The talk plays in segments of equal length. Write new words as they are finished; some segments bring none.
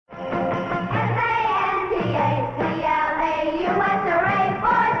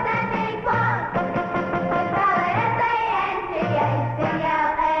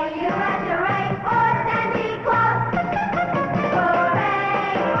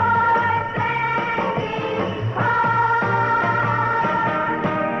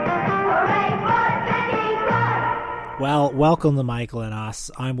Welcome to Michael and Us.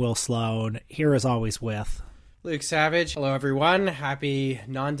 I'm Will Sloan, here as always with... Luke Savage. Hello, everyone. Happy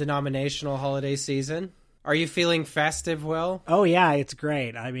non-denominational holiday season. Are you feeling festive, Will? Oh, yeah, it's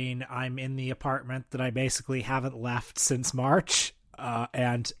great. I mean, I'm in the apartment that I basically haven't left since March.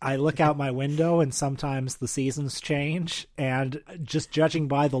 And I look out my window and sometimes the seasons change, and just judging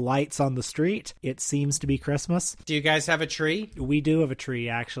by the lights on the street, it seems to be Christmas. Do you guys have a tree? We do have a tree,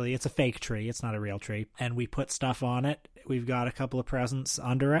 actually. It's a fake tree. It's not a real tree. And we put stuff on it. We've got a couple of presents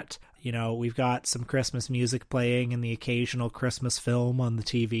under it. You know, we've got some Christmas music playing and the occasional Christmas film on the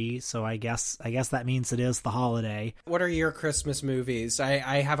TV. So I guess that means it is the holiday. What are your Christmas movies?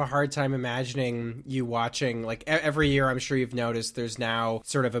 I have a hard time imagining you watching, like every year I'm sure you've noticed there's now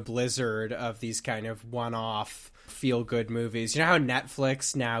sort of a blizzard of these kind of one-off feel-good movies. You know how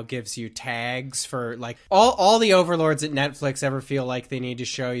Netflix now gives you tags for, like, all the overlords at Netflix ever feel like they need to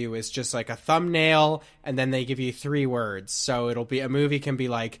show you is just like a thumbnail, and then they give you 3 words. So it'll be, a movie can be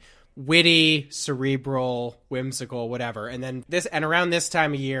like witty, cerebral, whimsical, whatever. And then around this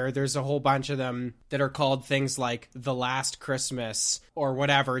time of year, there's a whole bunch of them that are called things like The Last Christmas or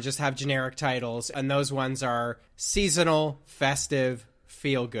whatever, just have generic titles. And those ones are seasonal, festive,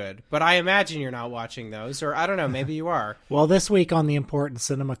 feel good. But I imagine you're not watching those, or I don't know, maybe you are. Well, this week on the Important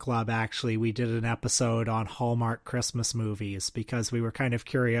Cinema Club, actually, we did an episode on Hallmark Christmas movies because we were kind of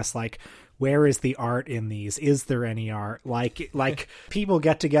curious, like, where is the art in these? Is there any art? Like people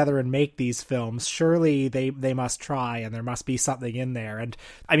get together and make these films. Surely they must try, and there must be something in there. And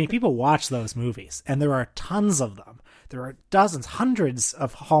I mean, people watch those movies, and there are tons of them. There are dozens, hundreds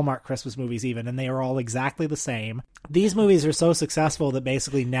of Hallmark Christmas movies even, and they are all exactly the same. These movies are so successful that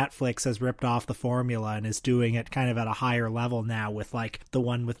basically Netflix has ripped off the formula and is doing it kind of at a higher level now with, like, the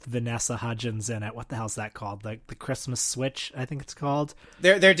one with Vanessa Hudgens in it. What the hell's that called? The Christmas Switch, I think it's called.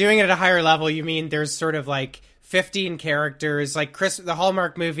 They're doing it at a higher level. You mean there's sort of like 15 characters, like the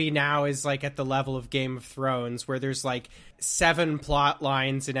Hallmark movie now is like at the level of Game of Thrones, where there's like 7 plot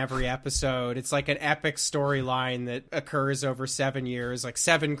lines in every episode. It's like an epic storyline that occurs over 7 years, like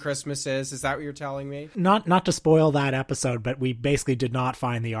 7 Christmases. Is that what you're telling me? Not to spoil that episode, but we basically did not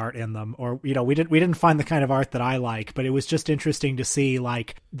find the art in them, or, you know, we didn't find the kind of art that I like, but it was just interesting to see,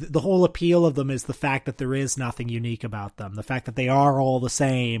 like, the whole appeal of them is the fact that there is nothing unique about them, the fact that they are all the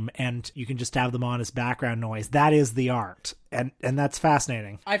same, and you can just have them on as background noise. That is the art. And that's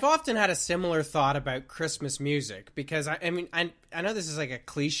fascinating. I've often had a similar thought about Christmas music because, I mean, I know this is like a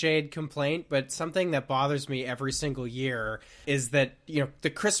cliched complaint, but something that bothers me every single year is that, you know, the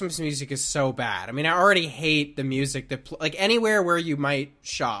Christmas music is so bad. I mean, I already hate the music that, like, anywhere where you might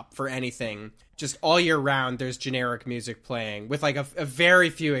shop for anything, just all year round, there's generic music playing with like a very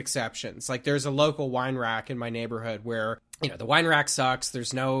few exceptions. Like, there's a local wine rack in my neighborhood where, you know, the wine rack sucks.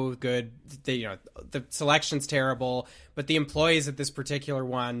 There's no good, the selection's terrible, but the employees at this particular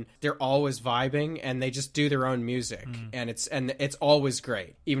one, they're always vibing and they just do their own music. And it's always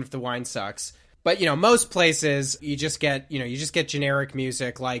great, even if the wine sucks. But, you know, most places you just get generic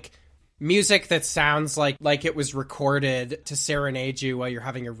music, like music that sounds like it was recorded to serenade you while you're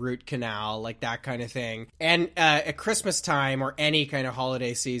having a root canal, like that kind of thing. And at Christmas time or any kind of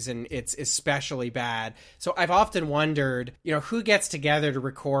holiday season, it's especially bad. So I've often wondered, you know, who gets together to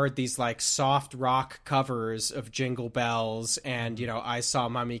record these like soft rock covers of Jingle Bells and, you know, I Saw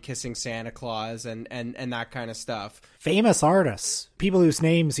Mummy Kissing Santa Claus and that kind of stuff. Famous artists, people whose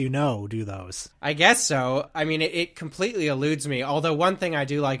names you know, do those. I guess so. I mean, it completely eludes me. Although one thing I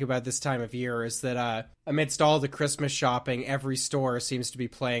do like about this time of year is that amidst all the Christmas shopping, every store seems to be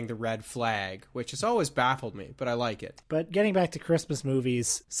playing The Red Flag, which has always baffled me, but I like it. But getting back to Christmas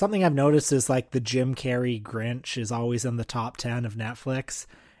movies, something I've noticed is like the Jim Carrey Grinch is always in the top 10 of Netflix.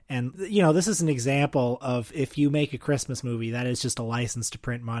 And, you know, this is an example of if you make a Christmas movie, that is just a license to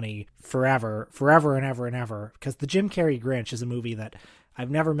print money forever and ever and ever. Because the Jim Carrey Grinch is a movie that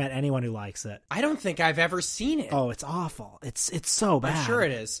I've never met anyone who likes it. I don't think I've ever seen it. Oh, it's awful. It's so bad. I'm sure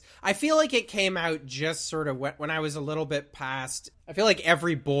it is. I feel like it came out just sort of when I was a little bit past. I feel like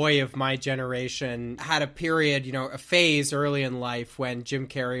every boy of my generation had a period, you know, a phase early in life when Jim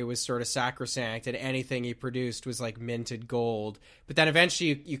Carrey was sort of sacrosanct and anything he produced was like minted gold. But then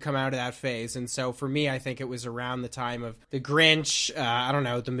eventually you come out of that phase. And so for me, I think it was around the time of The Grinch, I don't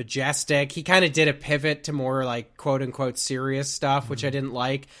know, The Majestic. He kind of did a pivot to more like quote unquote serious stuff, which I didn't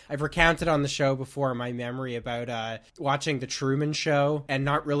like. I've recounted on the show before my memory about watching The Truman Show and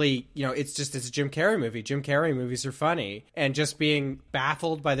not really, you know, it's a Jim Carrey movie. Jim Carrey movies are funny. And just being being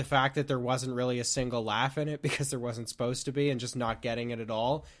baffled by the fact that there wasn't really a single laugh in it because there wasn't supposed to be, and just not getting it at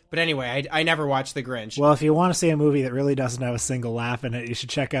all. But anyway, I never watched The Grinch. Well, if you want to see a movie that really doesn't have a single laugh in it, you should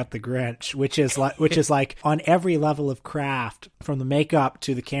check out The Grinch, which is like on every level of craft, from the makeup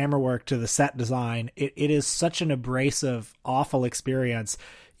to the camera work to the set design. It is such an abrasive, awful experience.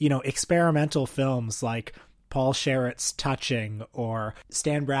 You know, experimental films like Paul Sherritt's Touching or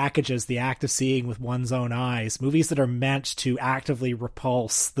Stan Brackage's The Act of Seeing with One's Own Eyes, movies that are meant to actively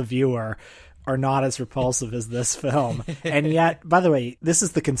repulse the viewer, are not as repulsive as this film. And yet, by the way, this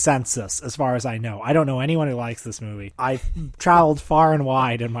is the consensus as far as I know. I don't know anyone who likes this movie. I've traveled far and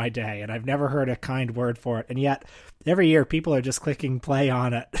wide in my day, and I've never heard a kind word for it. And yet, every year, people are just clicking play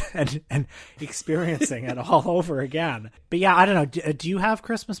on it and experiencing it all over again. But yeah, I don't know. Do you have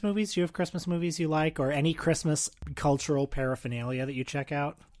Christmas movies? Do you have Christmas movies you like, or any Christmas cultural paraphernalia that you check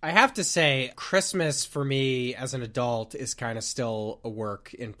out? I have to say, Christmas for me as an adult is kind of still a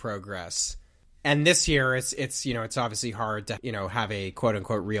work in progress. And this year, it's you know, it's obviously hard to, you know, have a quote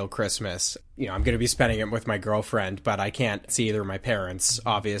unquote real Christmas. You know, I'm going to be spending it with my girlfriend, but I can't see either of my parents,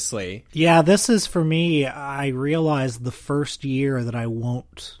 obviously. Yeah, this is for me. I realized the first year that I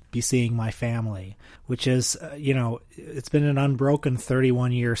won't be seeing my family, which is, you know, it's been an unbroken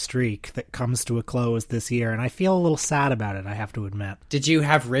 31-year streak that comes to a close this year, and I feel a little sad about it, I have to admit. Did you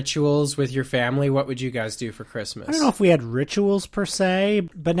have rituals with your family? What would you guys do for Christmas? I don't know if we had rituals per se,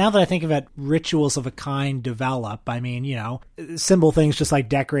 but now that I think of it, rituals of a kind develop. I mean, you know, simple things just like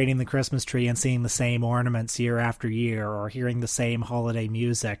decorating the Christmas tree and seeing the same ornaments year after year, or hearing the same holiday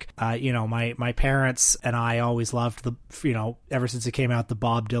music. You know, my parents and I always loved you know, ever since it came out, the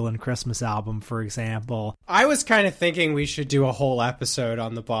Bob Dylan Christmas album, for example. I was kind of thinking we should do a whole episode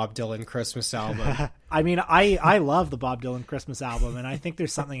on the Bob Dylan Christmas album. I mean, I love the Bob Dylan Christmas album, and I think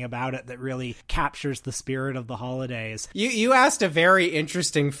there's something about it that really captures the spirit of the holidays. You asked a very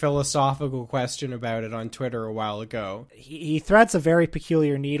interesting philosophical question about it on Twitter a while ago. He threads a very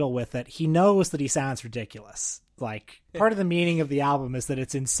peculiar needle with it. He knows that he sounds ridiculous. Like, part of the meaning of the album is that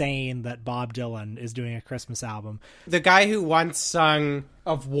it's insane that Bob Dylan is doing a Christmas album. The guy who once sung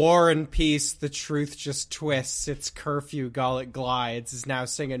 "Of War and Peace, the truth just twists, it's curfew, gullet glides," is now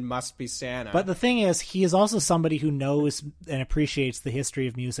singing "Must Be Santa." But the thing is, he is also somebody who knows and appreciates the history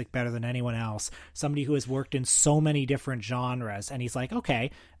of music better than anyone else. Somebody who has worked in so many different genres. And he's like, okay,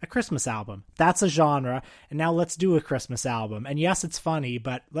 a Christmas album. That's a genre. And now let's do a Christmas album. And yes, it's funny,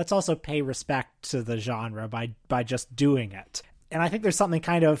 but let's also pay respect to the genre by just doing it. And I think there's something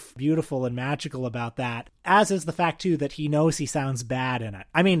kind of beautiful and magical about that, as is the fact, too, that he knows he sounds bad in it.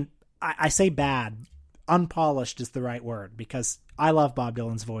 I mean, I say bad. Unpolished is the right word, because I love Bob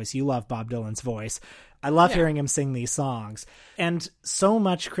Dylan's voice. You love Bob Dylan's voice. I love hearing him sing these songs. And so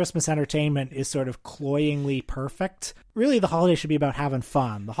much Christmas entertainment is sort of cloyingly perfect. Really, the holiday should be about having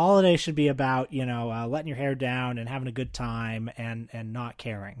fun. The holiday should be about, you know, letting your hair down and having a good time and not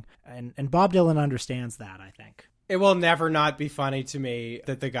caring. And Bob Dylan understands that, I think. It will never not be funny to me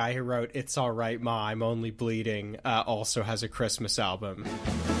that the guy who wrote "It's All Right, Ma, I'm Only Bleeding" also has a Christmas album.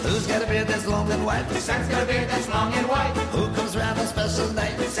 Who's got a beard that's long and white? Santa's got a beard that's long and white. Who comes round on special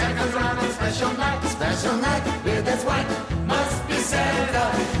night? Santa comes round on special night. Special night, beard that's white. Must be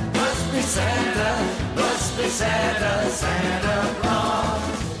Santa, must be Santa, must be Santa, Santa Claus.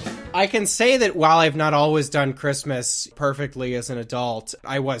 I can say that while I've not always done Christmas perfectly as an adult,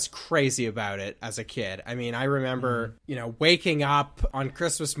 I was crazy about it as a kid. I mean, I remember, you know, waking up on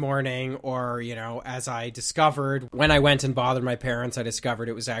Christmas morning, or, you know, as I discovered when I went and bothered my parents, I discovered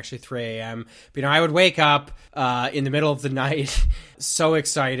it was actually 3 a.m. But, you know, I would wake up in the middle of the night so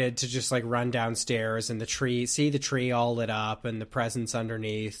excited to just like run downstairs and see the tree all lit up and the presents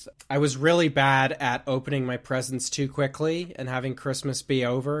underneath. I was really bad at opening my presents too quickly and having Christmas be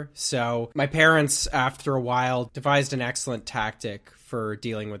over. So my parents, after a while, devised an excellent tactic for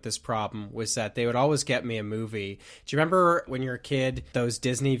dealing with this problem, was that they would always get me a movie. Do you remember when you were a kid, those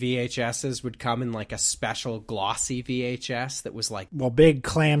Disney VHSs would come in like a special glossy VHS that was like... Well, big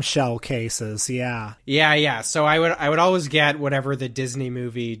clamshell cases, yeah. Yeah. So I would always get whatever the Disney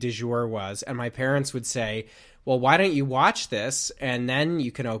movie du jour was, and my parents would say, well, why don't you watch this, and then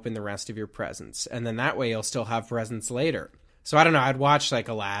you can open the rest of your presents, and then that way you'll still have presents later. So I don't know, I'd watch like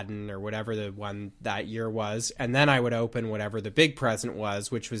Aladdin or whatever the one that year was, and then I would open whatever the big present was,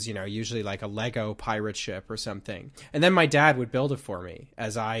 which was, you know, usually like a Lego pirate ship or something. And then my dad would build it for me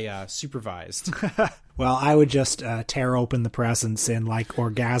as I supervised. Well, I would just tear open the presents in like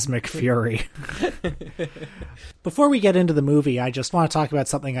orgasmic fury. Before we get into the movie, I just want to talk about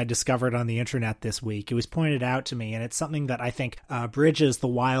something I discovered on the internet this week. It was pointed out to me, and it's something that I think bridges the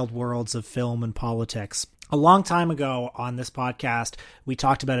wild worlds of film and politics. A long time ago on this podcast, we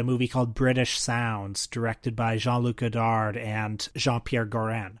talked about a movie called British Sounds, directed by Jean-Luc Godard and Jean-Pierre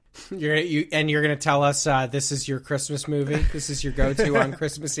Gorin. You're going to tell us this is your Christmas movie? This is your go-to on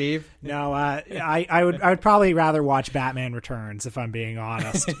Christmas Eve? No, I would probably rather watch Batman Returns, if I'm being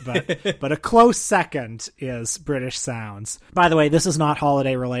honest. But a close second is British Sounds. By the way, this is not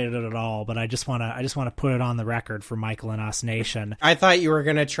holiday related at all, but I just want to put it on the record for Michael and Us Nation. I thought you were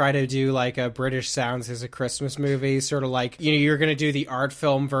going to try to do like a British Sounds as a Christmas movie, sort of like, you're going to do the art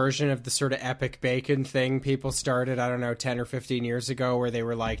film version of the sort of Epic Bacon thing people started, 10 or 15 years ago, where they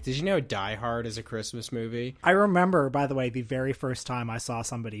were like, did you know Die Hard is a Christmas movie? I remember, by the way, the very first time I saw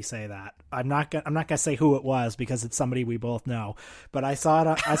somebody say that. I'm not gonna say who it was because it's somebody we both know, but I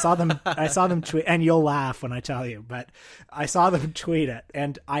saw them tweet, and you'll laugh when I tell you, but I saw them tweet it,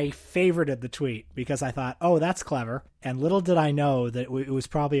 and I favorited the tweet because I thought, oh, that's clever. And little did I know that it was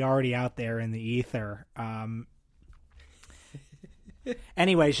probably already out there in the ether.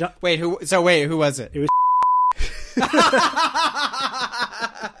 Anyway, who was it? It was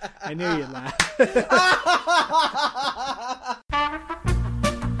I knew you'd laugh.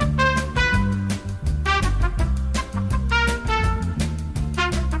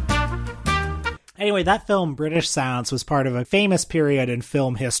 Anyway, that film, British Sounds, was part of a famous period in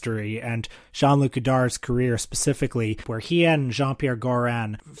film history, and Jean-Luc Godard's career specifically, where he and Jean-Pierre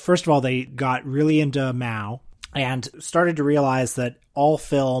Gorin, first of all, they got really into Mao and started to realize that all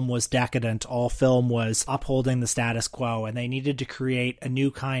film was decadent, all film was upholding the status quo, and they needed to create a new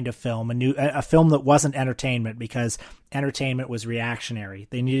kind of film, a film that wasn't entertainment, because entertainment was reactionary.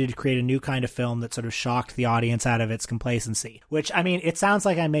 They needed to create a new kind of film that sort of shocked the audience out of its complacency, which, I mean, it sounds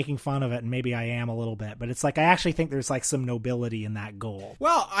like I'm making fun of it, and maybe I am a little bit, but it's like I actually think there's like some nobility in that goal.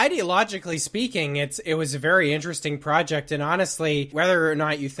 Well, ideologically speaking, it was a very interesting project, and honestly, whether or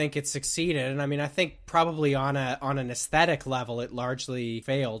not you think it succeeded, and I mean, I think probably on an aesthetic level it largely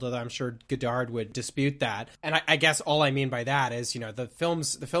failed, although I'm sure Godard would dispute that. And I guess all I mean by that is, the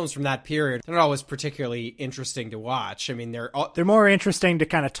films from that period, they're not always particularly interesting to watch. I mean, they're more interesting to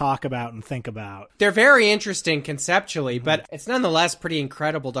kind of talk about and think about. They're very interesting conceptually, but it's nonetheless pretty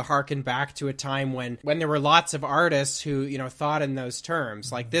incredible to harken back to a time when there were lots of artists who, thought in those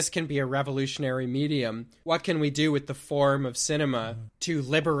terms. Like, this can be a revolutionary medium. What can we do with the form of cinema to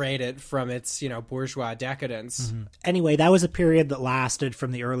liberate it from its, bourgeois decadence? Anyway, that was a period that lasted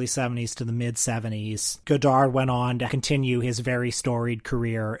from the early 70s to the mid 70s. Godard went on to continue his very storied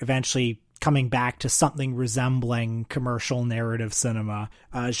career, eventually coming back to something resembling commercial narrative cinema.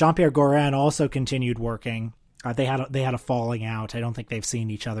 Jean-Pierre Gorin also continued working. They had a falling out. I don't think they've seen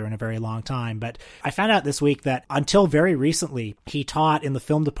each other in a very long time. But I found out this week that until very recently, he taught in the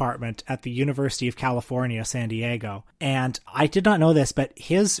film department at the University of California, San Diego. And I did not know this, but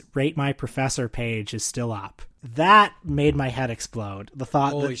his Rate My Professor page is still up. That made my head explode. The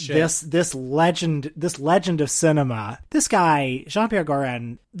thought Holy that shit. this legend of cinema, this guy, Jean-Pierre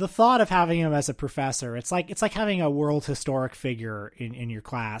Gorin, the thought of having him as a professor, it's like having a world historic figure in your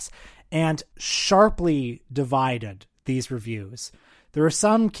class, and sharply divided these reviews. There are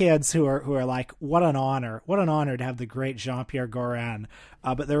some kids who are like, what an honor to have the great Jean-Pierre Gorin.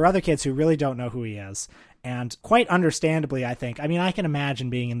 But there are other kids who really don't know who he is. And quite understandably, I think, I mean, I can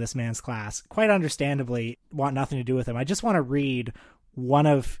imagine being in this man's class, quite understandably want nothing to do with him. I just want to read one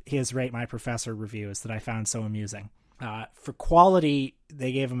of his Rate My Professor reviews that I found so amusing. For quality,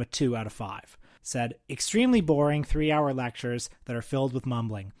 they gave him a 2 out of 5. Said, extremely boring 3-hour lectures that are filled with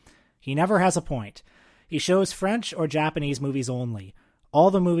mumbling. He never has a point. He shows French or Japanese movies only.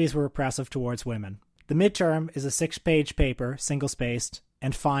 All the movies were oppressive towards women. The midterm is a 6-page paper, single-spaced,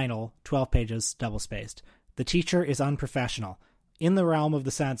 and final, 12 pages, double-spaced. The teacher is unprofessional. In the realm of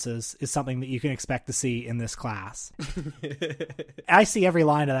the senses is something that you can expect to see in this class. I see every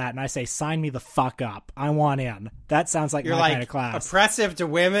line of that, and I say, sign me the fuck up. I want in. That sounds like my kind of class. Oppressive to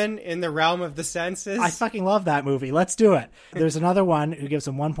women in the realm of the senses? I fucking love that movie. Let's do it. There's another one who gives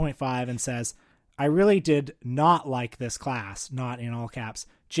him 1.5 and says, I really did not like this class, not in all caps.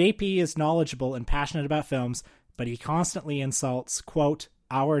 JP is knowledgeable and passionate about films, but he constantly insults, quote,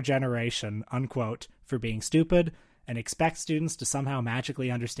 our generation, unquote, for being stupid and expects students to somehow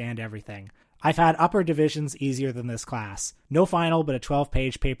magically understand everything. I've had upper divisions easier than this class. No final, but a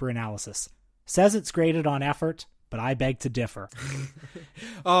 12-page paper analysis. Says it's graded on effort, but I beg to differ.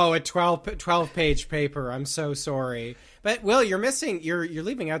 Oh, a 12-page paper. I'm so sorry. But, Will, you're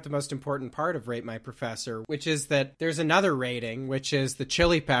leaving out the most important part of Rate My Professor, which is that there's another rating, which is the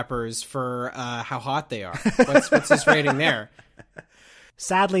Chili Peppers for how hot they are. What's his rating there?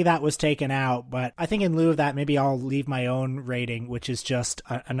 Sadly, that was taken out, but I think in lieu of that, maybe I'll leave my own rating, which is just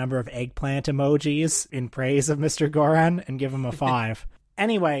a number of eggplant emojis in praise of Mr. Goran, and give him a 5.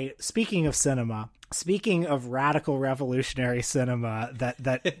 Anyway, speaking of cinema, speaking of radical revolutionary cinema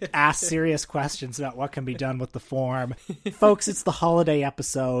that asks serious questions about what can be done with the form, folks, it's the holiday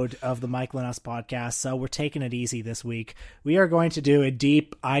episode of the Michael and Us podcast, so we're taking it easy this week. We are going to do a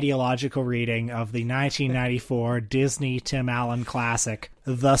deep ideological reading of the 1994 Disney Tim Allen classic,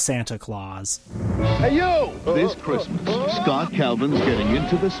 The Santa Claus. Hey, you! This Christmas, Scott Calvin's getting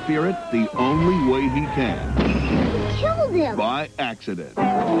into the spirit the only way he can. Killed him! By accident.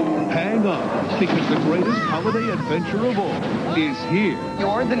 Hang on, because the greatest holiday adventure of all is here.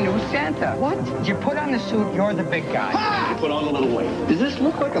 You're the new Santa. What? You put on the suit, you're the big guy. Ah! Put on a little weight. Does this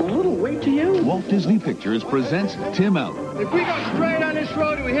look like a little weight to you? Walt Disney Pictures presents Tim Allen. If we go straight on this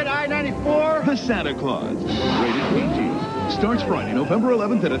road and we hit I-94... The Santa Claus. Rated PG. Starts Friday, November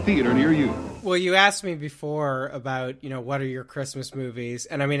 11th at a theater near you. Well, you asked me before about, what are your Christmas movies?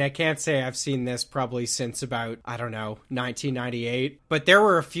 And I mean, I can't say I've seen this probably since about, 1998. But there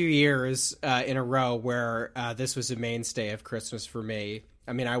were a few years in a row where this was a mainstay of Christmas for me.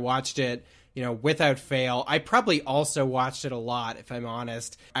 I mean, I watched it, without fail. I probably also watched it a lot, if I'm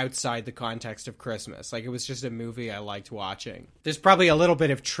honest, outside the context of Christmas. Like, it was just a movie I liked watching. There's probably a little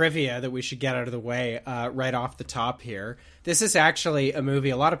bit of trivia that we should get out of the way right off the top here. This is actually a movie,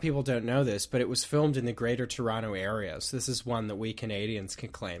 a lot of people don't know this, but it was filmed in the Greater Toronto area. So this is one that we Canadians can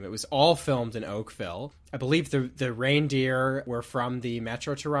claim. It was all filmed in Oakville. I believe the reindeer were from the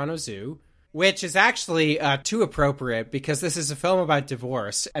Metro Toronto Zoo, which is actually too appropriate because this is a film about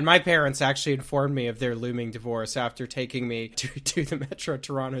divorce. And my parents actually informed me of their looming divorce after taking me to the Metro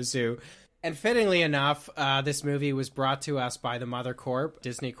Toronto Zoo. And fittingly enough, this movie was brought to us by the Mother Corp,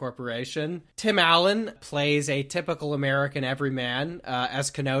 Disney Corporation. Tim Allen plays a typical American everyman, as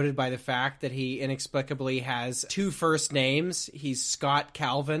connoted by the fact that he inexplicably has 2 first names. He's Scott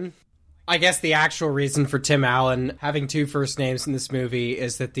Calvin. I guess the actual reason for Tim Allen having 2 first names in this movie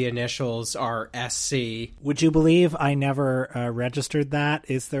is that the initials are SC. Would you believe I never registered that?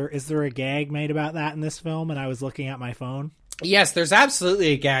 Is there a gag made about that in this film? And I was looking at my phone. Yes, there's absolutely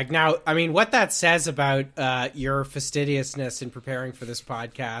a gag. Now, I mean, what that says about your fastidiousness in preparing for this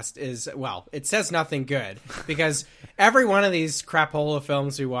podcast is, well, it says nothing good. Because every one of these crapola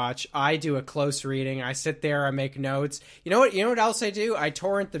films we watch, I do a close reading. I sit there, I make notes. You know what else I do? I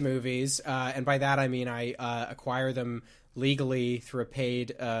torrent the movies, and by that I mean I acquire them legally through a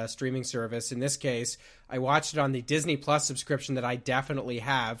paid streaming service. In this case, I watched it on the Disney Plus subscription that I definitely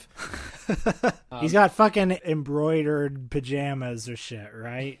have. He's got fucking embroidered pajamas or shit,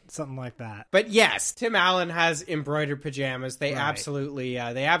 right? Something like that. But yes, Tim Allen has embroidered pajamas. They Right.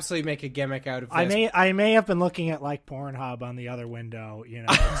 absolutely make a gimmick out of this. I may have been looking at like Pornhub on the other window,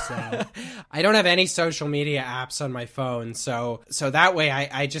 so. I don't have any social media apps on my phone, so that way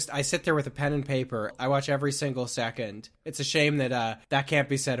I sit there with a pen and paper. I watch every single second. It's a shame that that can't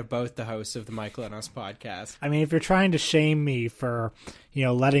be said of both the hosts of the Michael and Us podcast. I mean, if you're trying to shame me for,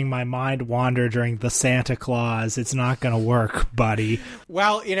 letting my mind wander during the Santa Claus, it's not going to work, buddy.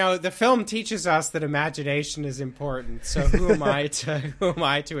 Well, the film teaches us that imagination is important. So who am I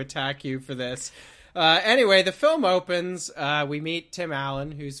to attack you for this? Anyway, the film opens. We meet Tim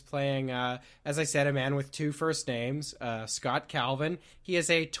Allen, who's playing, as I said, a man with 2 first names, Scott Calvin. He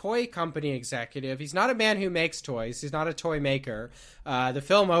is a toy company executive. He's not a man who makes toys. He's not a toy maker. The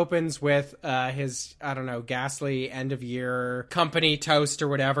film opens with his, ghastly end-of-year company toast or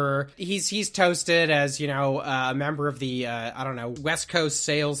whatever. He's toasted as, a member of the, West Coast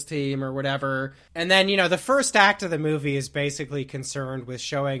sales team or whatever. And then, the first act of the movie is basically concerned with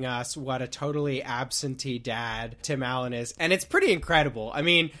showing us what a totally absentee dad Tim Allen is. And it's pretty incredible. I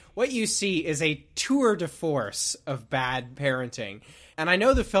mean, what you see is a tour de force of bad parenting. And I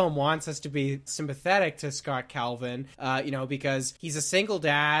know the film wants us to be sympathetic to Scott Calvin, because he's a single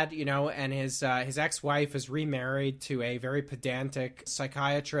dad, and his ex-wife is remarried to a very pedantic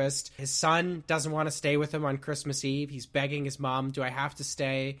psychiatrist. His son doesn't want to stay with him on Christmas Eve. He's begging his mom, "Do I have to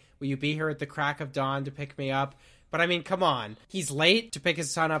stay? Will you be here at the crack of dawn to pick me up?" But I mean, come on. He's late to pick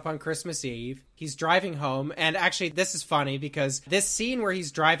his son up on Christmas Eve. He's driving home. And actually, this is funny because this scene where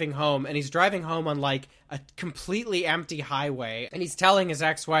he's driving home, and he's driving home on like a completely empty highway, and he's telling his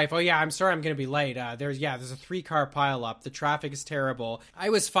ex-wife, "Oh yeah, I'm sorry I'm going to be late. There's a 3-car pileup. The traffic is terrible." I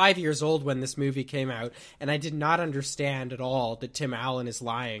was 5 years old when this movie came out, and I did not understand at all that Tim Allen is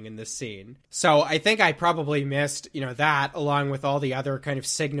lying in this scene. So I think I probably missed, that along with all the other kind of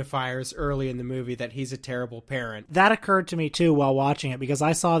signifiers early in the movie that he's a terrible parent. That occurred to me too while watching it, because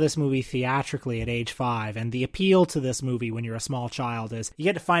I saw this movie theatrically correctly at age 5. And the appeal to this movie when you're a small child is you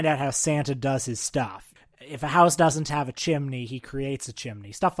get to find out how Santa does his stuff. If a house doesn't have a chimney, he creates a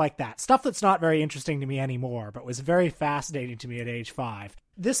chimney. Stuff like that. Stuff that's not very interesting to me anymore, but was very fascinating to me at age 5.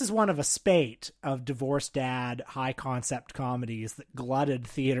 This is one of a spate of divorced dad, high-concept comedies that glutted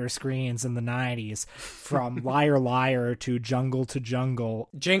theater screens in the 90s, from Liar Liar to Jungle.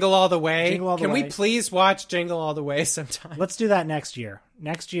 Jingle All the Way. Jingle All the Can Way. we please watch Jingle All the Way sometime? Let's do that next year.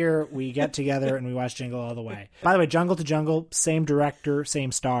 Next year, we get together and we watch Jingle All the Way. By the way, Jungle, same director,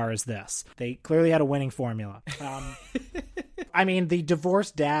 same star as this. They clearly had a winning formula. I mean, the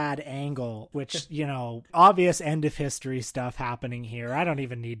divorced dad angle, which, obvious end of history stuff happening here. I don't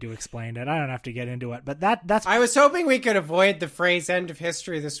even need to explain it. I don't have to get into it. But that's... I was hoping we could avoid the phrase end of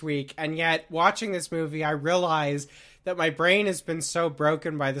history this week, and yet, watching this movie, I realized that my brain has been so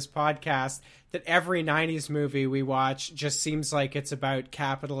broken by this podcast that every 90s movie we watch just seems like it's about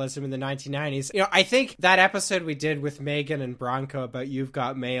capitalism in the 1990s. I think that episode we did with Megan and Bronco about You've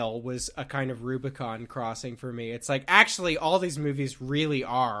Got Mail was a kind of Rubicon crossing for me. It's like, actually, all these movies really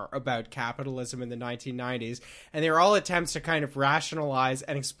are about capitalism in the 1990s, and they're all attempts to kind of rationalize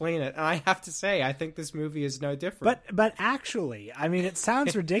and explain it. And I have to say, I think this movie is no different. But actually, I mean, it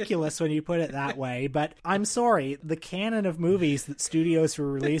sounds ridiculous when you put it that way, but I'm sorry, the canon of movies that studios were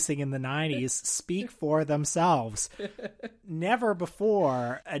releasing in the 90s speak for themselves. Never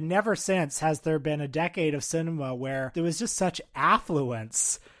before and never since has there been a decade of cinema where there was just such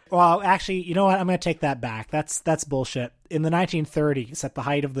affluence. Well, actually, you know what? I'm going to take that back. That's bullshit. In the 1930s, at the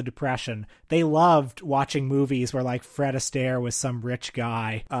height of the Depression, they loved watching movies where, like, Fred Astaire was some rich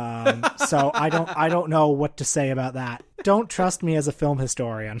guy. So I don't know what to say about that. Don't trust me as a film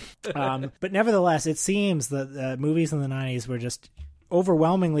historian. But nevertheless, it seems that movies in the 90s were just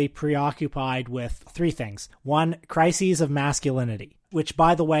overwhelmingly preoccupied with three things. One, crises of masculinity, which,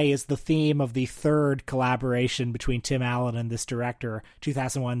 by the way, is the theme of the third collaboration between Tim Allen and this director,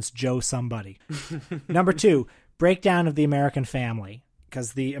 2001's Joe Somebody. Number two, breakdown of the American family,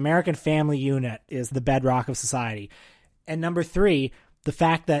 because the American family unit is the bedrock of society. And number three, the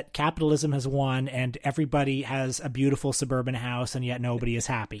fact that capitalism has won and everybody has a beautiful suburban house and yet nobody is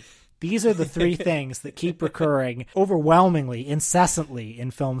happy. These are the three things that keep recurring overwhelmingly, incessantly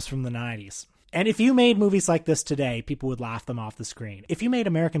in films from the 90s. And if you made movies like this today, people would laugh them off the screen. If you made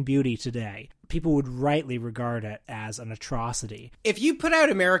American Beauty today, people would rightly regard it as an atrocity. If you put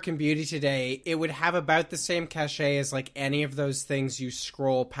out American Beauty today, it would have about the same cachet as like any of those things you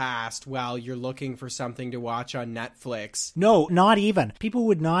scroll past while you're looking for something to watch on Netflix. No, not even. People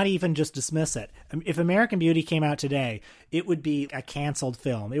would not even just dismiss it. If American Beauty came out today, it would be a canceled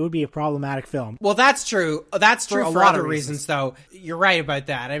film. It would be a problematic film. Well, that's true. That's true for lot other of reasons, though. You're right about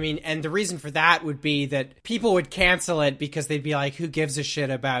that. I mean, and the reason for that would be that people would cancel it because they'd be like, who gives a shit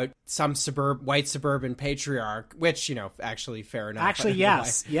about some white suburban patriarch, which, actually fair enough. Actually,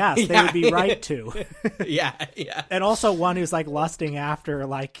 yes, they would be right to. yeah. And also one who's like lusting after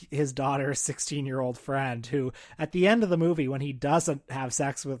like his daughter's 16-year-old friend who at the end of the movie, when he doesn't have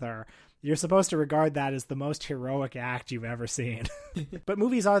sex with her, you're supposed to regard that as the most heroic act you've ever seen. But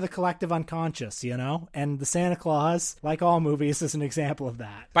movies are the collective unconscious, and the Santa Claus, like all movies, is an example of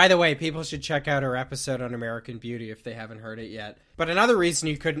that. By the way, people should check out our episode on American Beauty if they haven't heard it yet. But another reason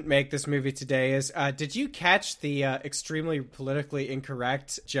you couldn't make this movie today is, did you catch the extremely politically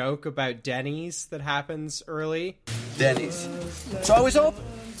incorrect joke about Denny's that happens early? Denny's. It's always open.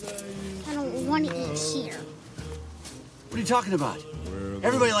 I don't want to eat here. What are you talking about?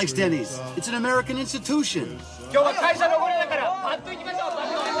 Everybody likes Denny's. It's an American institution.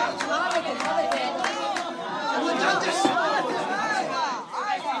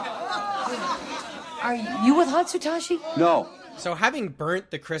 Are you with Hatsutashi? No. So having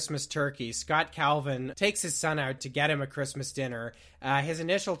burnt the Christmas turkey, Scott Calvin takes his son out to get him a Christmas dinner. His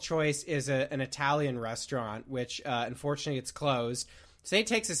initial choice is an Italian restaurant, which unfortunately it's closed. So he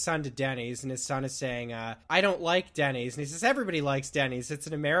takes his son to Denny's, and his son is saying, I don't like Denny's. And he says, everybody likes Denny's. It's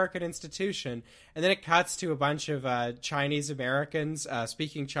an American institution. And then it cuts to a bunch of Chinese Americans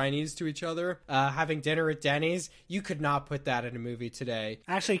speaking Chinese to each other, having dinner at Denny's. You could not put that in a movie today.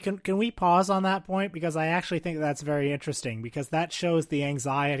 Actually, can we pause on that point? Because I actually think that's very interesting, because that shows the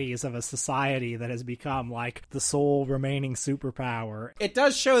anxieties of a society that has become like the sole remaining superpower. It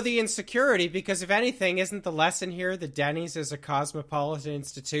does show the insecurity, because if anything, isn't the lesson here that Denny's is a cosmopolitan cosmopolitan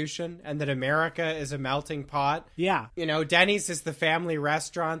institution and that America is a melting pot. Yeah. You know, Denny's is the family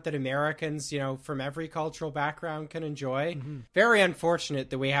restaurant that Americans, you know, from every cultural background can enjoy. Very unfortunate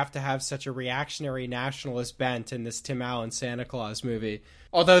that we have to have such a reactionary nationalist bent in this Tim Allen Santa Claus movie.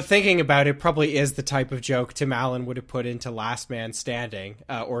 Although thinking about it, probably is the type of joke Tim Allen would have put into Last Man Standing,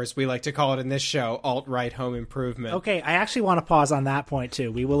 or as we like to call it in this show, alt-right Home Improvement. Okay, I actually want to pause on that point,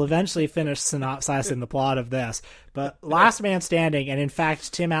 too. We will eventually finish synopsizing the plot of this. But Last Man Standing, and in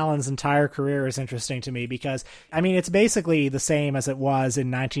fact, Tim Allen's entire career is interesting to me because, I mean, it's basically the same as it was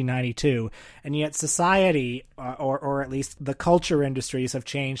in 1992, and yet society, or at least the culture industries, have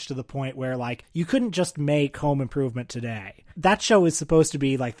changed to the point where, like, you couldn't just make Home Improvement today. That show is supposed to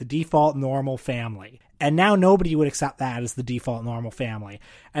be like the default normal family. And now nobody would accept that as the default normal family.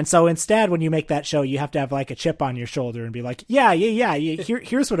 And so instead, when you make that show, you have to have like a chip on your shoulder and be like, yeah.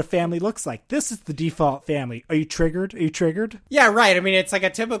 Here's what a family looks like. This is the default family. Are you triggered? Yeah, right. I mean, it's like a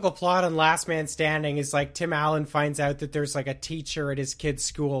typical plot on Last Man Standing is like Tim Allen finds out that there's like a teacher at his kid's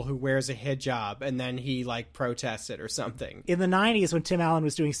school who wears a hijab and then he like protests it or something. In the 90s, when Tim Allen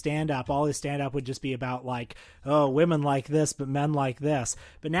was doing stand-up, all his stand-up would just be about like, oh, women like this, but men like this.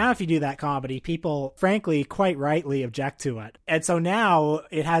 But now if you do that comedy, people frankly quite rightly object to it. And so now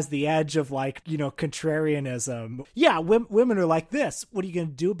it has the edge of like, you know, contrarianism. Yeah, women are like this. What are you going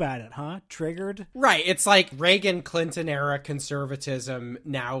to do about it, huh? Triggered? Right. It's like Reagan-Clinton era conservatism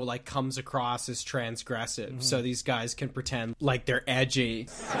now like comes across as transgressive. So these guys can pretend like they're edgy.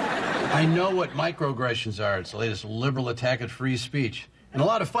 I know what microaggressions are. It's the latest liberal attack at free speech. And a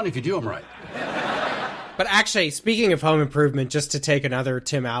lot of fun if you do them right. But actually, speaking of Home Improvement, just to take another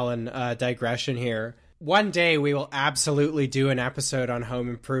Tim Allen digression here, one day we will absolutely do an episode on Home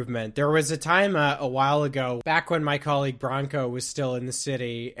Improvement. There was a time a while ago, back when my colleague Bronco was still in the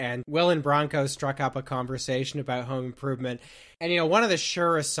city, and Will and Bronco struck up a conversation about Home Improvement. And, you know, one of the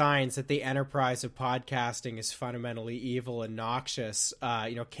surest signs that the enterprise of podcasting is fundamentally evil and noxious,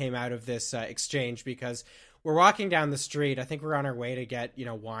 came out of this exchange, because we're walking down the street. I think we're on our way to get, you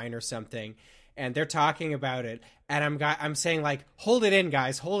know, wine or something. And they're talking about it, and I'm saying like, hold it in,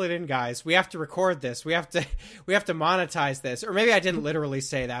 guys. We have to record this. We have to monetize this. Or maybe I didn't literally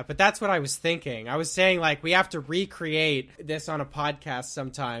say that, but that's what I was thinking. I was saying like, we have to recreate this on a podcast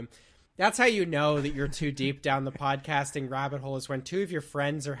sometime. That's how you know that you're too deep down the podcasting rabbit hole, is when two of your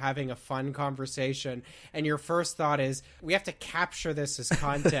friends are having a fun conversation and your first thought is, we have to capture this as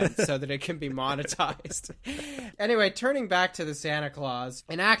content so that it can be monetized. Anyway, turning back to the Santa Claus,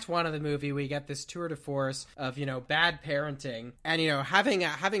 in Act 1 of the movie, we get this tour de force of, you know, bad parenting. And, you know,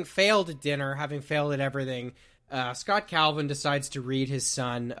 having failed at dinner, having failed at everything, Scott Calvin decides to read his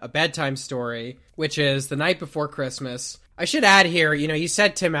son a bedtime story, which is The Night Before Christmas. I should add here, you know, you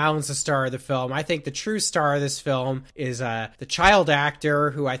said Tim Allen's the star of the film. I think the true star of this film is the child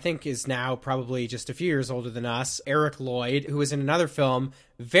actor, who I think is now probably just a few years older than us, Eric Lloyd, who was in another film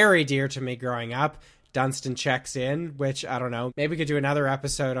very dear to me growing up, Dunstan Checks In, which, I don't know, maybe we could do another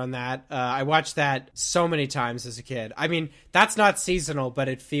episode on that. I watched that so many times as a kid. I mean, that's not seasonal, but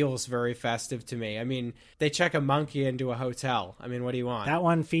it feels very festive to me. I mean, they check a monkey into a hotel. I mean, what do you want? That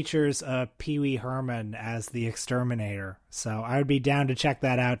one features Pee Wee Herman as the exterminator, so I would be down to check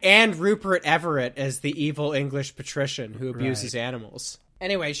that out. And Rupert Everett as the evil English patrician who abuses animals.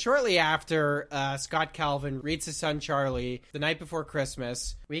 Anyway, shortly after Scott Calvin reads his son Charlie The Night Before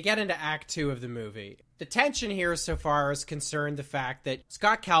Christmas, we get into Act 2 of the movie. The tension here so far is concerned the fact that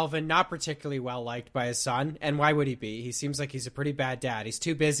Scott Calvin, not particularly well liked by his son, and why would he be? He seems like he's a pretty bad dad. He's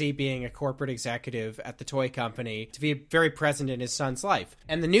too busy being a corporate executive at the toy company to be very present in his son's life.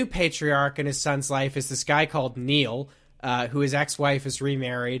 And the new patriarch in his son's life is this guy called Neil, who his ex-wife is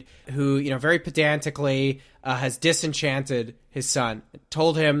remarried, who, you know, very pedantically has disenchanted his son,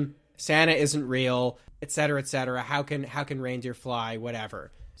 told him Santa isn't real, etc., etc. How can reindeer fly,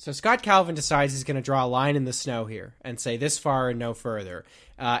 whatever. So Scott Calvin decides he's going to draw a line in the snow here and say this far and no further.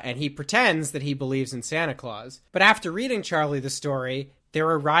 And he pretends that he believes in Santa Claus. But after reading Charlie the story, there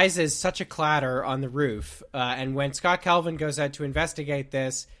arises such a clatter on the roof. And when Scott Calvin goes out to investigate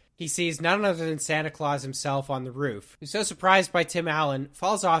this, he sees none other than Santa Claus himself on the roof, who's so surprised by Tim Allen,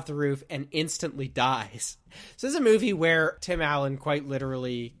 falls off the roof and instantly dies. So this is a movie where Tim Allen quite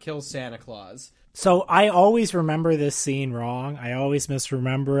literally kills Santa Claus. So I always remember this scene wrong. I always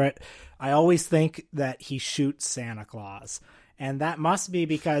misremember it. I always think that he shoots Santa Claus. And that must be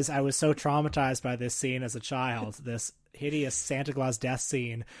because I was so traumatized by this scene as a child, this hideous Santa Claus death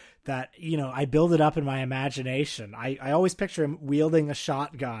scene that, you know, I build it up in my imagination. I always picture him wielding a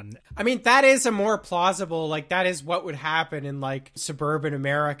shotgun. I mean, that is a more plausible, like, that is what would happen in, like, suburban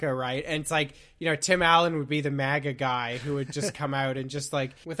America, right? And it's like, you know, Tim Allen would be the MAGA guy who would just come out and just,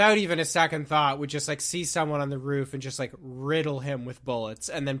 like, without even a second thought, would just, like, see someone on the roof and just, like, riddle him with bullets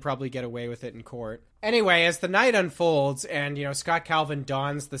and then probably get away with it in court. Anyway, as the night unfolds and, you know, Scott Calvin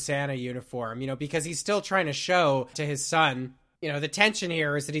dons the Santa uniform, you know, because he's still trying to show to his son, you know, the tension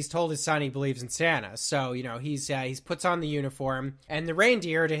here is that he's told his son he believes in Santa. So, you know, he's puts on the uniform, and the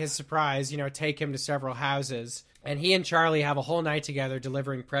reindeer, to his surprise, you know, take him to several houses. And he and Charlie have a whole night together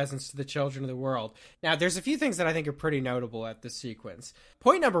delivering presents to the children of the world. Now, there's a few things that I think are pretty notable at this sequence.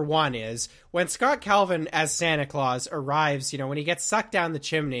 Point number one is when Scott Calvin as Santa Claus arrives, you know, when he gets sucked down the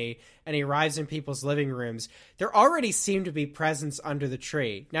chimney and he arrives in people's living rooms, there already seem to be presents under the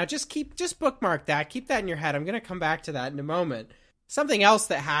tree. Now, just bookmark that. Keep that in your head. I'm going to come back to that in a moment. Something else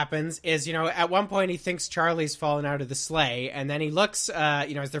that happens is, you know, at one point he thinks Charlie's fallen out of the sleigh, and then he looks, you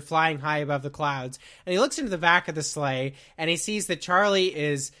know, as they're flying high above the clouds, and he looks into the back of the sleigh, and he sees that Charlie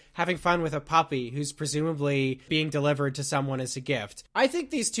is having fun with a puppy who's presumably being delivered to someone as a gift. I think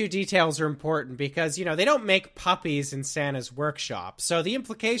these two details are important because, you know, they don't make puppies in Santa's workshop. So the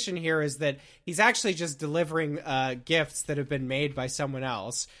implication here is that he's actually just delivering gifts that have been made by someone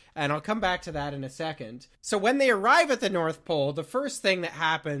else. And I'll come back to that in a second. So when they arrive at the North Pole, the first thing that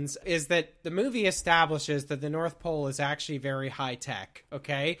happens is that the movie establishes that the North Pole is actually very high tech,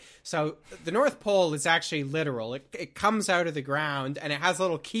 okay? So the North Pole is actually literal. It comes out of the ground and it has a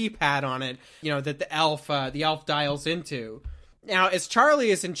little keypad on it, you know, that the elf dials into. Now, as Charlie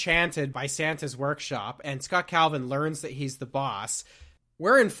is enchanted by Santa's workshop and Scott Calvin learns that he's the boss,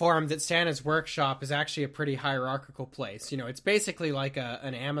 we're informed that Santa's workshop is actually a pretty hierarchical place. You know, it's basically like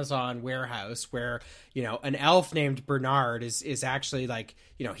an Amazon warehouse where, you know, an elf named Bernard is actually like,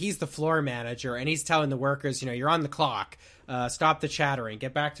 you know, he's the floor manager and he's telling the workers, you know, you're on the clock, stop the chattering,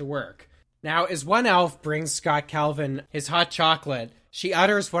 get back to work. Now, as one elf brings Scott Calvin his hot chocolate, she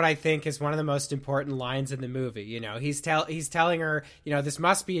utters what I think is one of the most important lines in the movie. You know, he's telling her, you know, this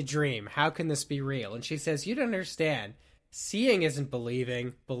must be a dream. How can this be real? And she says, you don't understand. Seeing isn't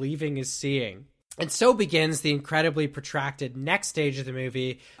believing, believing is seeing. And so begins the incredibly protracted next stage of the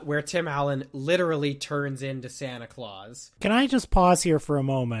movie where Tim Allen literally turns into Santa Claus. Can I just pause here for a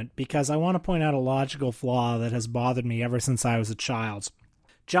moment? Because I want to point out a logical flaw that has bothered me ever since I was a child.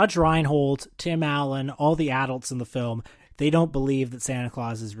 Judge Reinhold, Tim Allen, all the adults in the film, they don't believe that Santa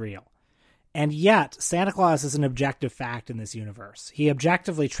Claus is real. And yet, Santa Claus is an objective fact in this universe. He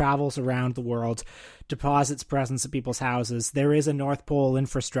objectively travels around the world, deposits presents at people's houses. There is a North Pole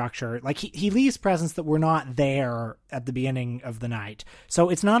infrastructure. Like, he leaves presents that were not there at the beginning of the night. So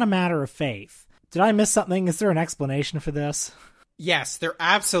it's not a matter of faith. Did I miss something? Is there an explanation for this? Yes, there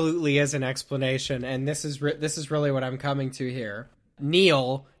absolutely is an explanation, and this is really what I'm coming to here.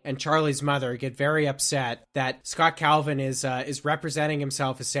 Neil and Charlie's mother get very upset that Scott Calvin is representing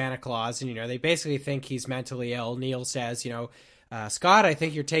himself as Santa Claus, and, you know, they basically think he's mentally ill. Neil says, you know, Scott, I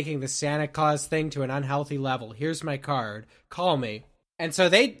think you're taking the Santa Claus thing to an unhealthy level. Here's my card. Call me. And so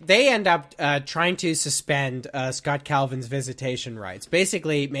they end up trying to suspend Scott Calvin's visitation rights,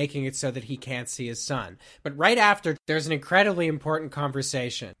 basically making it so that he can't see his son. But right after, there's an incredibly important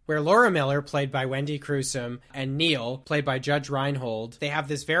conversation where Laura Miller, played by Wendy Crewsome, and Neil, played by Judge Reinhold, they have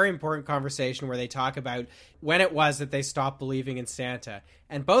this very important conversation where they talk about when it was that they stopped believing in Santa.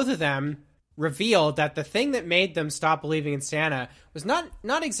 And both of them revealed that the thing that made them stop believing in Santa was not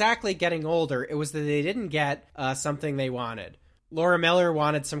exactly getting older. It was that they didn't get something they wanted. Laura Miller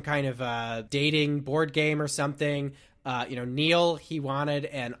wanted some kind of dating board game or something. You know, Neil, he wanted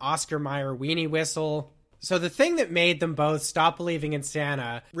an Oscar Mayer weenie whistle. So the thing that made them both stop believing in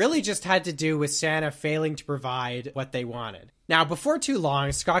Santa really just had to do with Santa failing to provide what they wanted. Now, before too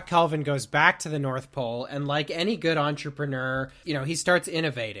long, Scott Calvin goes back to the North Pole, and like any good entrepreneur, you know, he starts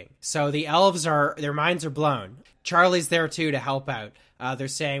innovating. So the elves their minds are blown. Charlie's there too to help out. They're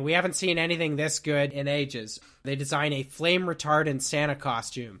saying, we haven't seen anything this good in ages. They design a flame-retardant Santa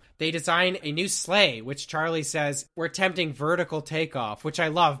costume. They design a new sleigh, which Charlie says, we're attempting vertical takeoff, which I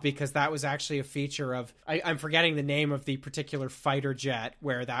love because that was actually a feature of, I'm forgetting the name of the particular fighter jet,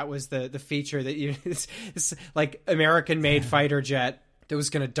 where that was the feature that it's like American-made fighter jet that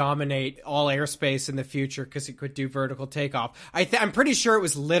was going to dominate all airspace in the future because it could do vertical takeoff. I'm pretty sure it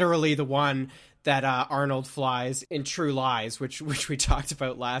was literally the one that Arnold flies in True Lies, which we talked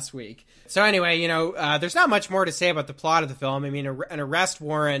about last week. So anyway, you know, there's not much more to say about the plot of the film. I mean, an arrest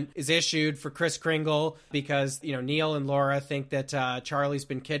warrant is issued for Kris Kringle because, you know, Neil and Laura think that Charlie's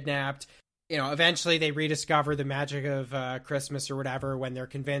been kidnapped. You know, eventually they rediscover the magic of Christmas or whatever when they're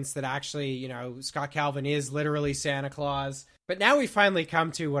convinced that actually, you know, Scott Calvin is literally Santa Claus. But now we finally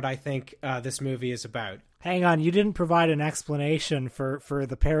come to what I think this movie is about. Hang on, you didn't provide an explanation for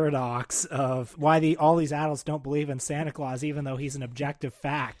the paradox of why all these adults don't believe in Santa Claus, even though he's an objective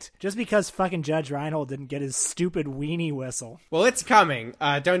fact. Just because fucking Judge Reinhold didn't get his stupid weenie whistle. Well, it's coming.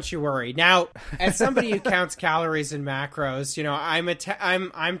 Don't you worry. Now, as somebody who counts calories and macros, you know,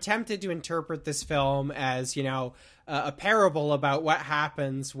 I'm tempted to interpret this film as, you know, a parable about what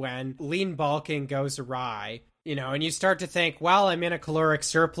happens when lean bulking goes awry. You know, and you start to think, well, I'm in a caloric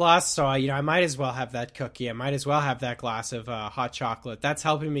surplus, so, you know, I might as well have that cookie. I might as well have that glass of hot chocolate. That's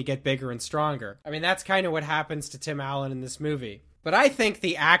helping me get bigger and stronger. I mean, that's kind of what happens to Tim Allen in this movie. But I think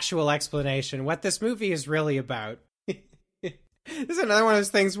the actual explanation, what this movie is really about, this is another one of those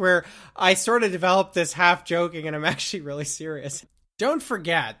things where I sort of developed this half joking and I'm actually really serious. Don't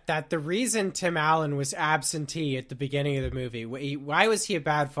forget that the reason Tim Allen was absentee at the beginning of the movie, why was he a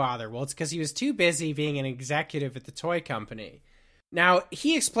bad father? Well, it's because he was too busy being an executive at the toy company. Now,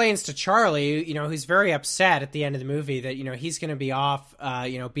 he explains to Charlie, you know, who's very upset at the end of the movie that, you know, he's going to be off,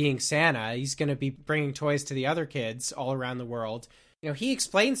 you know, being Santa. He's going to be bringing toys to the other kids all around the world. You know, he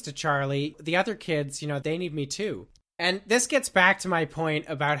explains to Charlie, the other kids, you know, they need me too. And this gets back to my point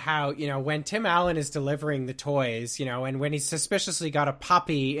about how, you know, when Tim Allen is delivering the toys, you know, and when he's suspiciously got a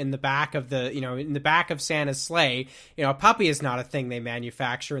puppy in the back of the, you know, in the back of Santa's sleigh, you know, a puppy is not a thing they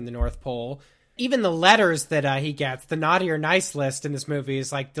manufacture in the North Pole. Even the letters that he gets, the naughty or nice list in this movie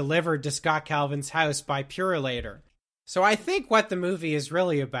is like delivered to Scott Calvin's house by Purolator. So I think what the movie is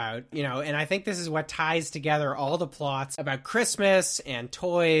really about, you know, and I think this is what ties together all the plots about Christmas and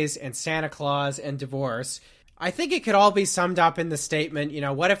toys and Santa Claus and divorce. I think it could all be summed up in the statement, you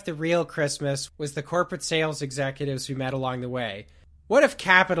know, what if the real Christmas was the corporate sales executives we met along the way? What if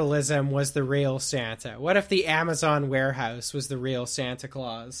capitalism was the real Santa? What if the Amazon warehouse was the real Santa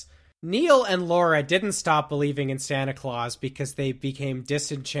Claus? Neil and Laura didn't stop believing in Santa Claus because they became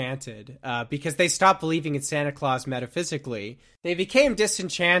disenchanted, because they stopped believing in Santa Claus metaphysically. They became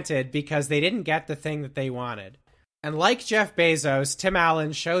disenchanted because they didn't get the thing that they wanted. And like Jeff Bezos, Tim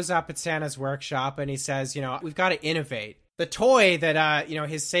Allen shows up at Santa's workshop and he says, you know, we've got to innovate. The toy that, you know,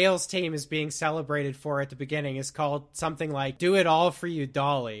 his sales team is being celebrated for at the beginning is called something like Do It All For You,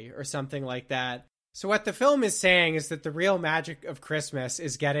 Dolly, or something like that. So what the film is saying is that the real magic of Christmas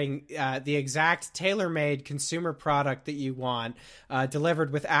is getting the exact tailor-made consumer product that you want,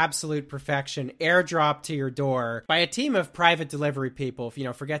 delivered with absolute perfection, airdropped to your door by a team of private delivery people. You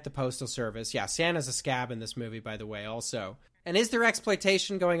know, forget the postal service. Yeah, Santa's a scab in this movie, by the way, also. And is there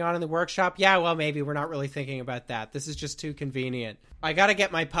exploitation going on in the workshop? Yeah, well, maybe. We're not really thinking about that. This is just too convenient. I gotta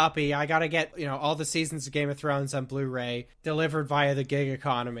get my puppy. I gotta get, you know, all the seasons of Game of Thrones on Blu-ray delivered via the gig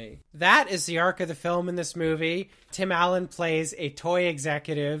economy. That is the arc of the film in this movie. Tim Allen plays a toy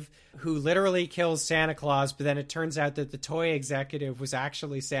executive who literally kills Santa Claus, but then it turns out that the toy executive was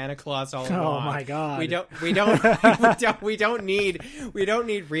actually Santa Claus all along. Oh my God. We don't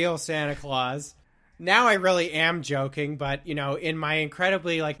need real Santa Claus. Now I really am joking, but, you know, in my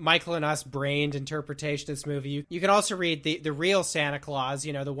incredibly, like, Michael and Us brained interpretation of this movie, you can also read the real Santa Claus,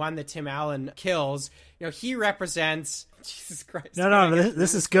 you know, the one that Tim Allen kills. You know, he represents... Jesus Christ. No,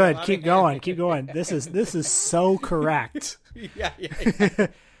 this is good. Keep going. This is so correct. Yeah.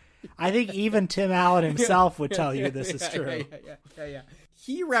 I think even Tim Allen himself would tell you this is true. Yeah.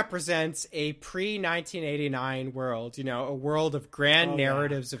 He represents a pre-1989 world, you know, a world of grand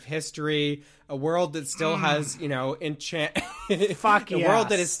narratives of history, a world that still has, you know, Fuck yes. A world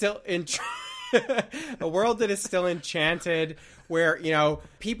that is still a world that is still enchanted, where, you know,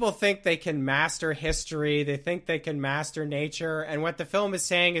 people think they can master history, they think they can master nature, and what the film is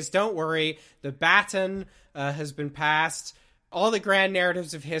saying is, don't worry, the baton has been passed. All the grand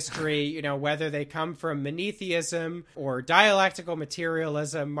narratives of history, you know, whether they come from Manitheism or dialectical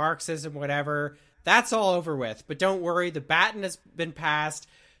materialism, Marxism, whatever, that's all over with. But don't worry, the baton has been passed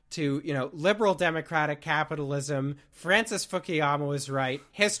to, you know, liberal democratic capitalism. Francis Fukuyama was right.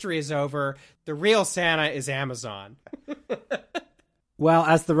 History is over. The real Santa is Amazon. Well,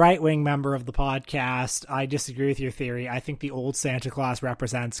 as the right-wing member of the podcast, I disagree with your theory. I think the old Santa Claus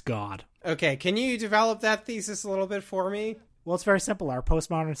represents God. Okay, can you develop that thesis a little bit for me? Well, it's very simple. Our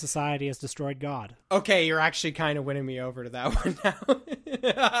postmodern society has destroyed God. Okay, you're actually kind of winning me over to that one now.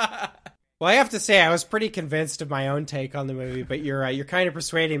 Well, I have to say, I was pretty convinced of my own take on the movie, but you're kind of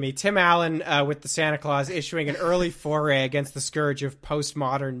persuading me. Tim Allen with the Santa Claus issuing an early foray against the scourge of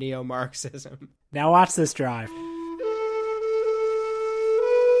postmodern neo-Marxism. Now watch this drive.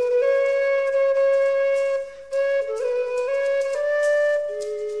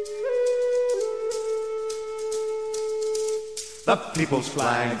 The people's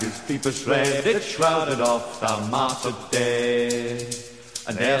flag is deepest red, it shrouded off the martyred dead.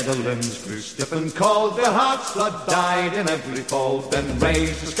 And ere the limbs grew stiff and cold, their heart's blood died in every fold. Then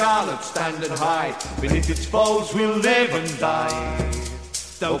raised the scarlet standard high, beneath its folds we'll live and die.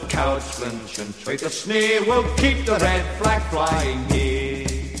 Though cowards flinch and traitors sneer, we'll keep the red flag flying here.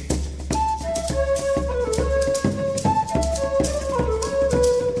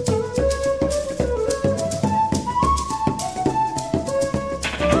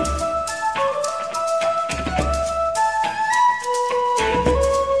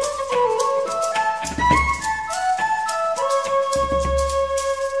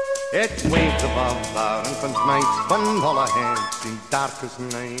 It waved above our infant night when all our heads seemed dark as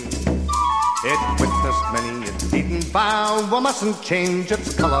night. It witnessed many a beaten vow, we mustn't change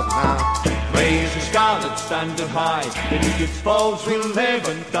its colour now. Raise the scarlet standard high, beneath its folds we'll live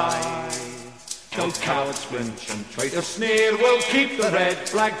and die. Though cowards flinch and traitors sneer, we'll keep the red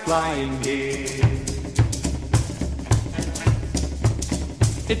flag flying here.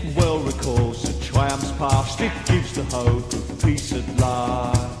 It well recalls the triumphs past, it gives the hope of peace at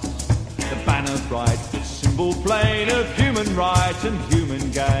last. The banner bright, the symbol plain of human right and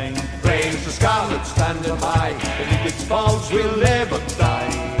human gain. Raise the scarlet standard high, beneath its folds we'll live and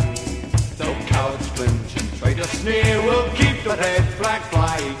die. Though cowards flinch and traitors sneer, we'll keep the red flag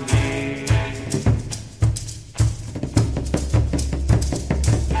flying here.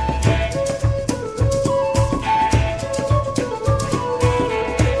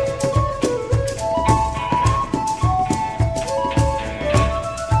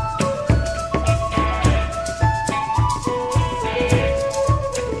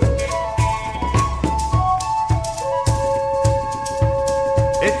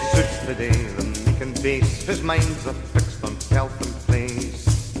 His minds are fixed on health and place.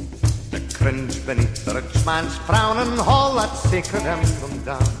 The cringe beneath the rich man's frown and haul that sacred emblem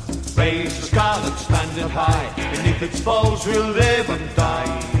down. Raise the scarlet standard high, beneath its folds we'll live and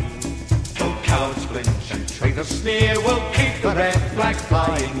die. Though cowards flinch and traitors sneer, we'll keep the red flag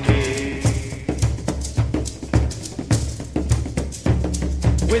flying here.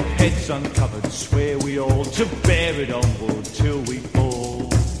 With heads uncovered, swear we all to bear it onward till we fall.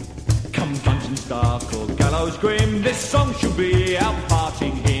 Come dungeons dark or gallows grim, this song shall be our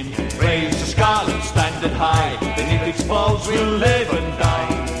parting hymn. Raise the scarlet standard high, beneath its folds we'll live and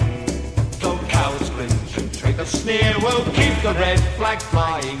die. Though cowards flinch and traitors sneer, we'll keep the red flag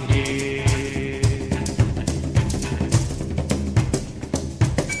flying here.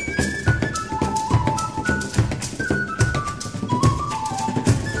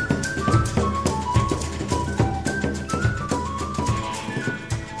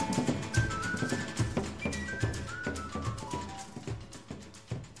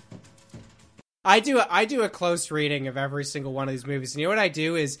 I do a close reading of every single one of these movies. And you know what I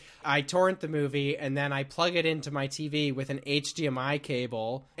do is I torrent the movie and then I plug it into my TV with an HDMI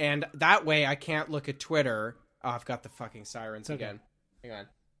cable. And that way I can't look at Twitter. Oh, I've got the fucking sirens again. Hang on.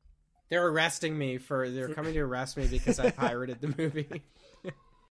 They're coming to arrest me because I pirated the movie.